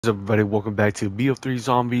What's up, everybody? Welcome back to bo3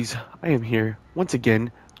 Zombies. I am here once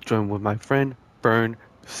again, joined with my friend Fern.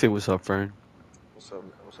 Say what's up, Fern. What's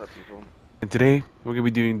up, people? And today we're gonna be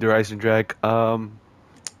doing the Rise and Drag.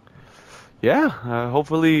 Yeah.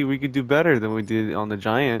 Hopefully we could do better than we did on the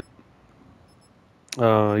Giant.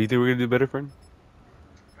 You think we're gonna do better, Fern?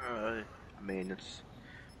 I mean, it's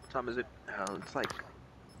what time is it? It's like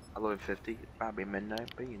 11:50, probably midnight.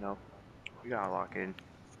 But we gotta lock in.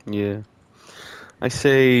 Yeah. I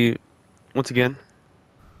say once again,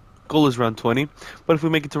 goal is round 20, but if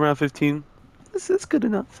we make it to round 15, that's good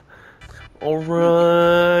enough.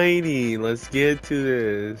 Alrighty, let's get to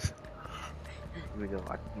this. We go.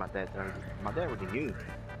 My dad already knew.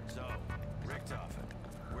 So, Richtofen,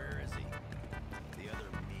 where is he? The other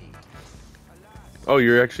me. Oh,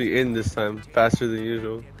 you're actually in this time, faster than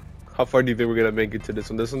usual. How far do you think we're gonna make it to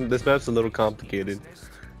this one? This map's a little complicated.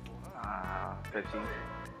 15.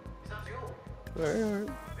 Alright.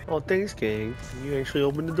 Oh, thanks, gang. You actually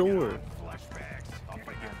opened the door. Flashbacks. I'll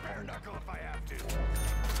break your bare knuckle if I have to.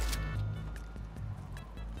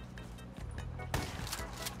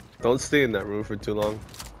 Don't stay in that room for too long.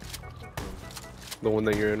 The one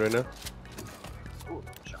that you're in right now. Ooh,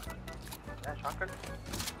 shotgun. That shotgun?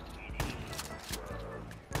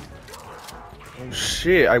 Oh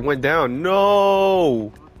shit! I went down.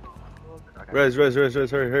 No. Okay. Res.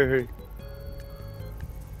 Hurry.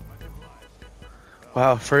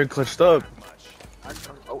 Wow, Fern clutched up.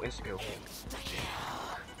 Oh, insta kill.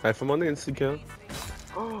 Alright, I'm on the instant kill.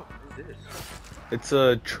 Oh, what is this? It's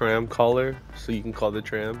a tram caller, so you can call the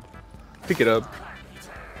tram. Pick it up.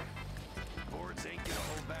 Boards ain't gonna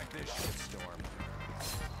hold back this shitstorm.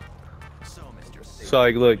 So, Mr. Safe, So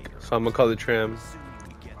like, look. So I'm gonna call the tram. assuming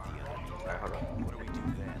we get the other me, Alright, hold on. what do we do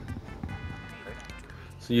then?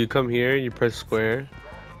 So you come here, you press square,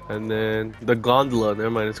 and then the gondola. Never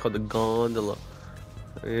mind, it's called the gondola,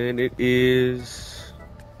 and it is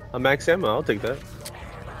a max ammo. I'll take that.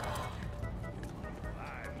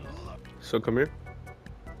 So come here.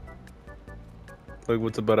 Look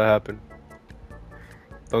what's about to happen.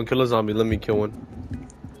 Don't kill a zombie. Let me kill one.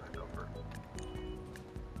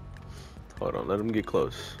 Hold on. Let him get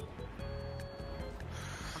close.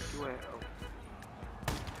 Fuck you at?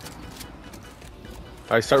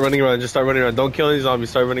 All right, start running around. Just start running around. Don't kill any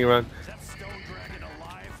zombies. Start running around. Is that stone dragon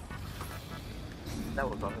alive? That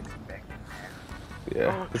was unexpected.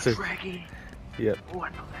 Yeah. Oh, It's a, dragon. yep. Oh, I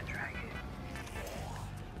know that dragon.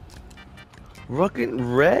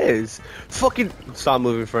 Fucking res. Fucking stop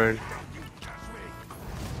moving, Fern.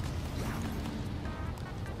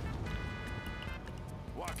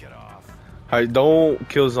 Walk it off. All right, don't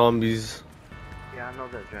kill zombies, Yeah, I know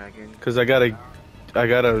that dragon. cause I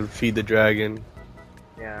gotta feed the dragon.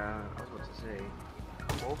 Yeah, I was about to say.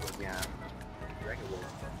 Come over, yeah. Dragon will.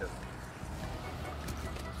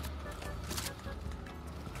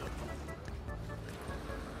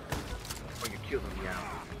 Oh, you killed him,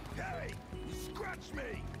 yeah. Hey, you scratched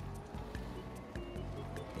me.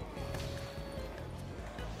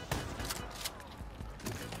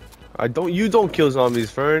 You don't kill zombies,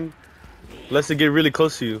 Fern. Unless they get really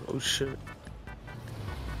close to you. Oh shit.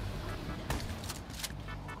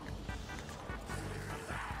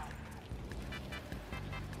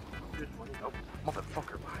 Oh,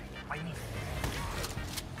 motherfucker, why me?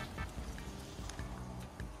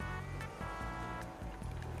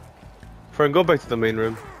 Fern, go back to the main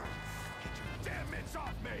room. Damn mitts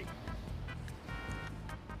off me.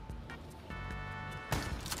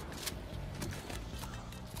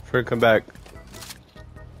 Fern, come back.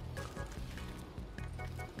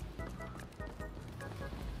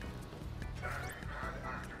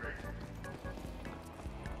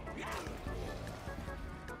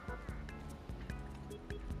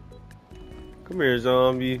 Come here,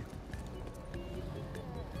 zombie. Yeah,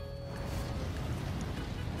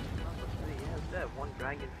 that one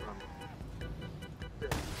dragon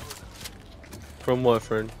From what,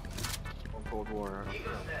 Fern? from Cold War.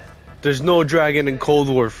 There's no dragon in Cold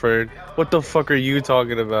War, Fern. What the fuck are you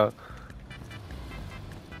talking about?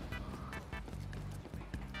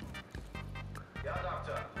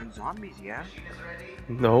 And zombies, yeah?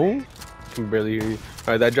 No? I can barely hear you.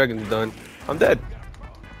 Alright, that dragon's done. I'm dead.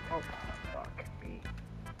 Oh, fuck me.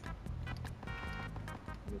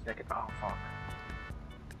 Give me a second. Oh, fuck.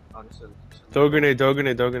 Oh, this is... Throw a grenade, throw a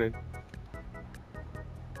grenade, throw a grenade.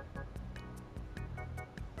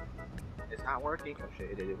 It's not working. Oh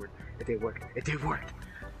shit, it did work. It did work. It did work.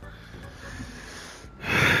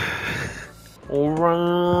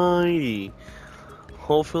 Alrighty.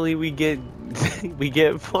 Hopefully we get we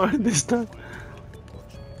get far this time.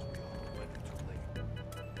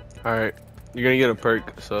 Alright. You're gonna get a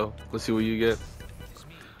perk, so let's see what you get.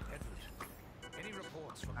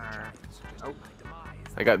 Oh,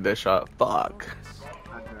 I got this shot. Fuck.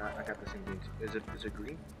 I got the same thing. Is it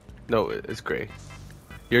green? No, it's gray.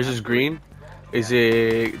 Yours is green. Is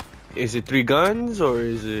it 3 guns or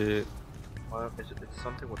is it? Well, it's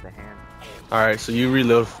something with the hand. All right, so you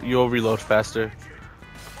reload. You'll reload faster.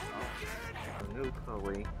 Nuke. Oh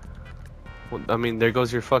wait. Well, I mean, there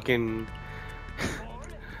goes your fucking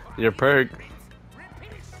your perk.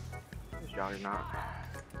 Juggernaut.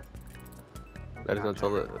 That is not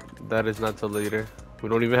till that is not till later. We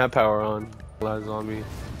don't even have power on. Last zombie.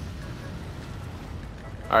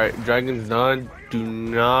 All right, dragon's done. Do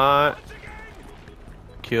not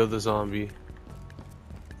kill the zombie.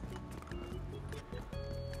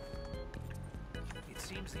 It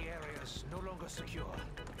seems the area is no longer secure. All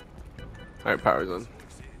right, power's on.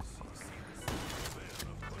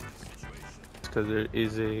 Because there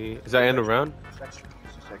is a. Is that end of round? Extra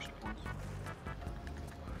points.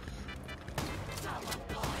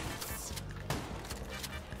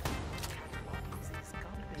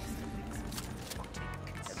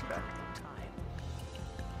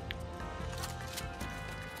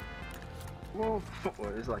 Whoa,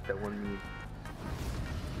 it's like that one meme.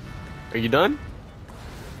 Are you done?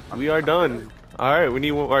 We are done. All right, we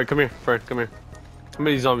need one. All right, come here, Fred. Come here. How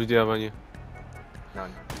many zombies do you have on you?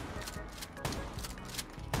 None.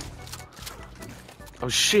 Oh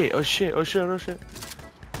shit! Oh shit! Oh shit! Oh shit!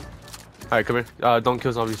 All right, come here. Don't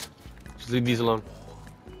kill zombies. Just leave these alone.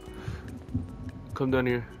 Come down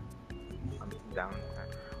here. I'm down.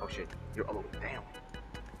 Oh shit. You're all the way down.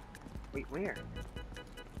 Wait, where?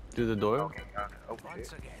 Through the door. Okay, got it. Oh Once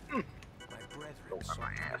shit. again, my brethren Don't saw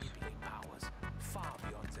my ass. manipulating powers far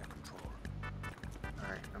beyond their control.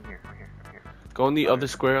 Alright, I'm here. Go on the other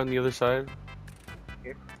square on the other side.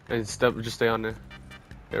 Here? And step. Just stay on there.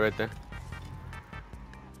 Yeah, right there.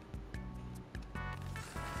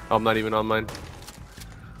 Oh, I'm not even on mine.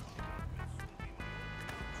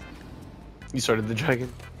 You started the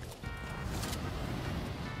dragon.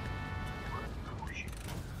 Oh shit.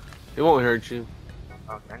 It won't hurt you.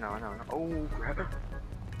 Okay, I know. Oh, grab it.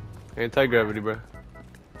 Anti-gravity, bro.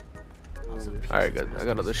 Alright, guys. I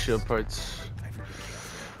got other shield parts.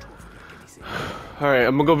 Alright,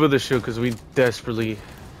 I'm gonna go build the shield because we desperately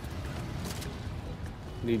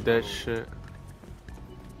need that shit.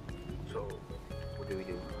 So, what do we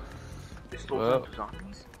do? It's still Well,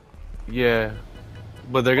 zombies? yeah.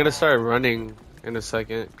 But they're gonna start running in a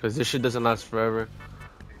second because this shit doesn't last forever.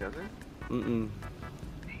 It doesn't? Mm-mm.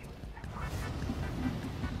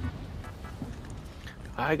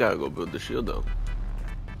 I gotta go build the shield though.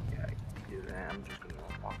 Yeah, I can do that. I'm just gonna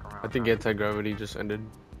walk around. I think anti-gravity just ended.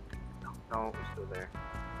 No, it's still there.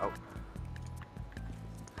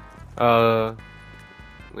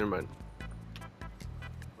 Never mind.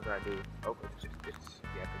 What did I do? Oh, it's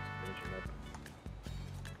finishing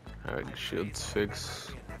up. Alright, shield's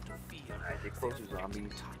fixed. Alright, they close the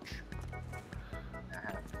zombies.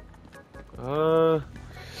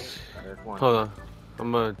 There's one. Hold on.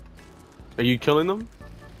 I'm gonna. Are you killing them?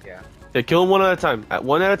 Yeah. Yeah, kill them one at a time.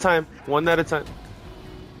 One at a time. One at a time.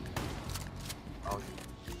 Oh,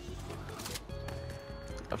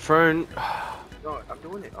 Fern. no, I'm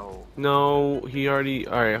doing it. Oh. No, he already.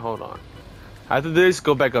 Alright, hold on. After this,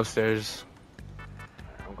 go back upstairs.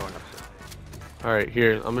 I'm going upstairs. Alright,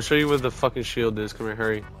 here. I'm gonna show you where the fucking shield is. Come here,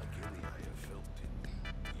 hurry.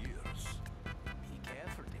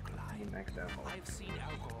 Next ammo.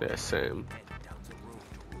 Yeah, same.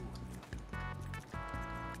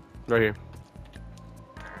 Right here.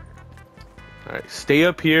 Alright, stay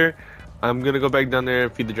up here. I'm gonna go back down there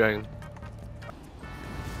and feed the dragon.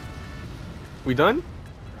 We done?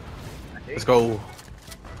 Let's go.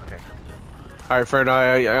 Okay. Alright, Fern,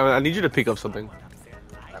 I need you to pick up something.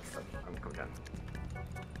 I'm coming down.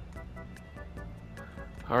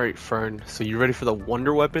 Alright, Fern. So you ready for the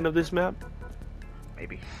wonder weapon of this map?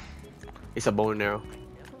 Maybe. It's a bow and arrow.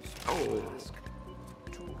 Oh.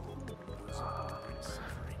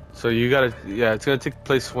 So you gotta, yeah, it's gonna take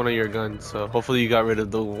place one of your guns. So hopefully you got rid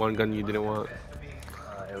of the one gun you didn't want.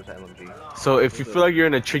 It was LMG. So if you feel like you're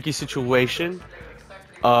in a tricky situation,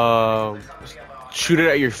 shoot it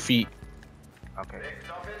at your feet. Okay.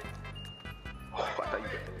 Oh, I thought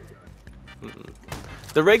you did.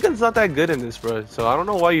 The ray gun's not that good in this, bro. So I don't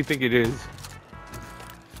know why you think it is.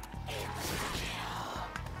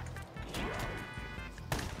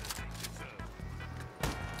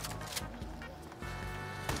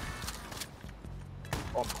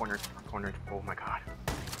 Oh, I'm cornered. Oh my god.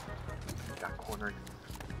 Got cornered.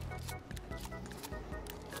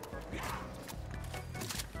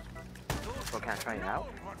 So can I try it out?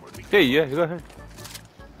 Hey, yeah, go ahead.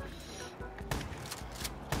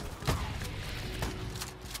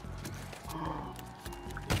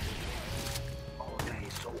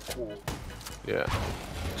 Yeah.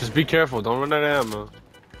 Just be careful. Don't run out of ammo.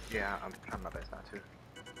 Yeah, I'm trying my best not to.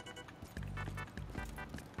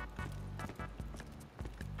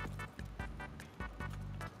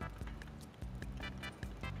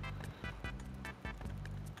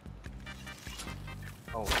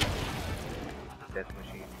 Oh, death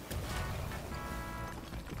machine.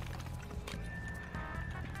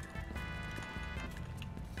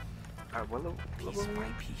 Alright, what level Piece are we by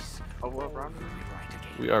in? piece. Oh, what round? We'll be right again.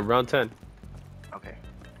 We are round 10. Okay.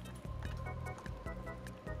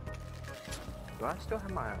 Do I still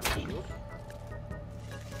have my shield?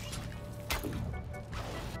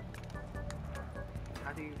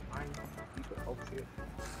 How do you find people? Oh shit.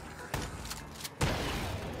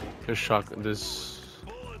 This shotgun. This.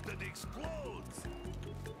 Bullet that explodes.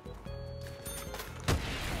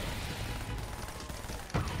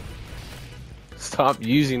 Stop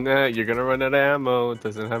using that. You're gonna run out of ammo. It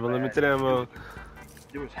doesn't have a limited ammo.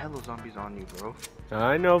 There was hella zombies on you, bro.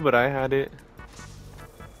 I know, but I had it.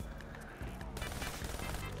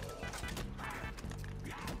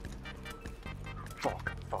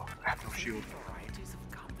 Fuck, I have no shield. Varieties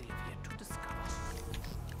of gum we have yet to discover.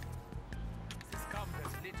 This gum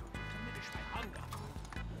does little to diminish my hunger.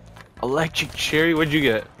 Electric cherry. What'd you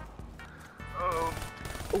get? Oh,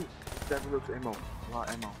 that reloads ammo. A lot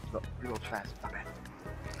of ammo. No, reloads fast. My bad.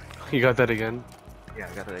 You got that again? Yeah,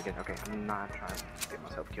 I got it again. Okay, I'm not trying to get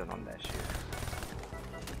myself killed on that shit.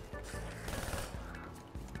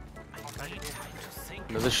 I need time to think.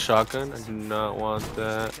 Another shotgun? I do not want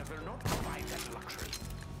that. I will not provide that luxury.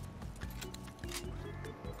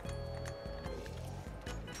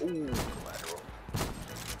 Ooh, collateral.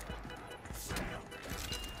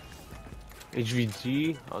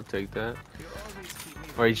 HVG? I'll take that. You always keep me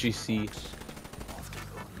Or HVC. often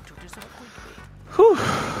only to disappoint me. Whew.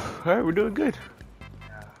 Alright, we're doing good.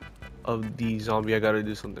 Yeah. Of the zombie, I gotta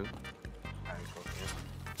do something. Alright, go for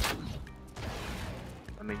it.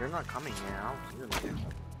 I mean, you're not coming here. I don't see you.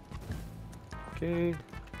 Okay.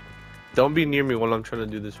 Don't be near me while I'm trying to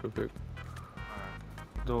do this real quick.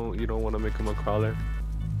 Alright. You don't want to make him a crawler.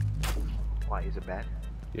 Why, is it bad?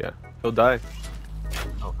 Yeah, he'll die.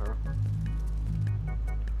 Oh, her?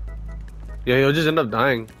 Yeah, he'll just end up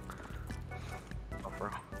dying. Oh, bro.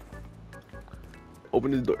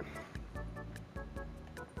 Open his door.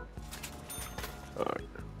 Alright,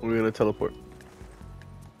 we're gonna teleport.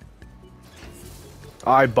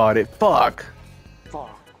 I bought it. Fuck.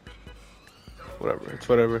 Fuck. Whatever. It's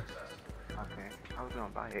whatever. Okay, I was gonna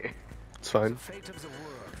buy it. It's fine. The fate of the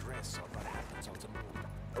world rests on what happens on the moon.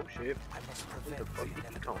 Oh shit. I must Where prevent the the fuck did you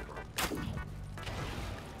inevitable. come from?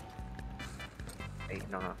 Hey,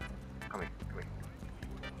 no. Come here.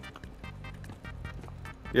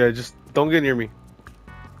 Yeah, just don't get near me.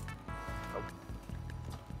 Oh.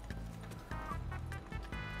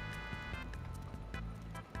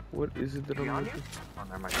 What is it that Is he I'm on you? looking? Oh,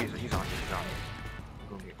 never mind. He's on you.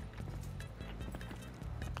 Boom here.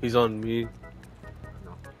 He's on me.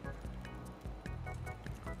 No.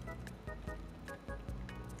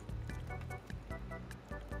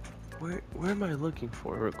 Where am I looking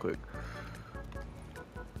for real quick?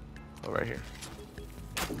 Oh, right here.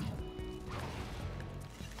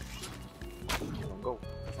 Go.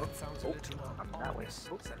 That sounds a little more I'm that way. ominous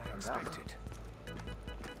Oh, than I I'm that way. expected.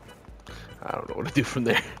 I don't know what to do from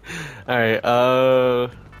there. Alright,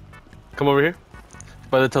 come over here.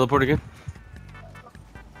 By the teleport again.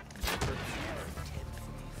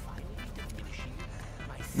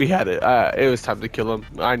 We had it. It was time to kill him.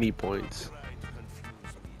 I need points.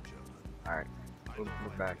 Alright.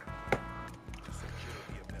 Move back.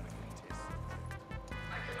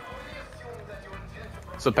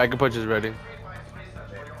 So pack a punch is ready.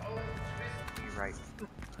 You're right.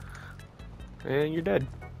 And you're dead.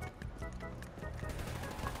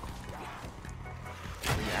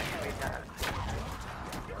 Reactivate that.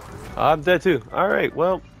 I'm dead too. Alright,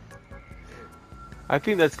 well. I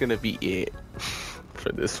think that's gonna be it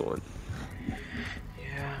for this one.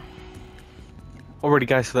 Yeah. Alrighty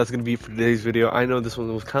guys, so that's gonna be it for today's video. I know this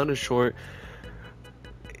one was kind of short.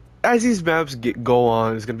 As these maps go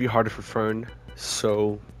on, it's gonna be harder for Fern.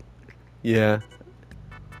 So, yeah.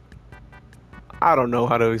 I don't know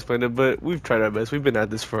how to explain it, but we've tried our best. We've been at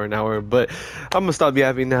this for an hour, but I'm gonna stop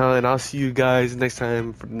yapping now, and I'll see you guys next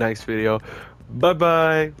time for the next video. Bye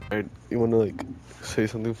bye. Alright, you wanna like say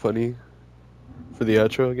something funny for the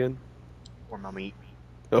outro again? Or my meat.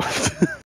 Oh.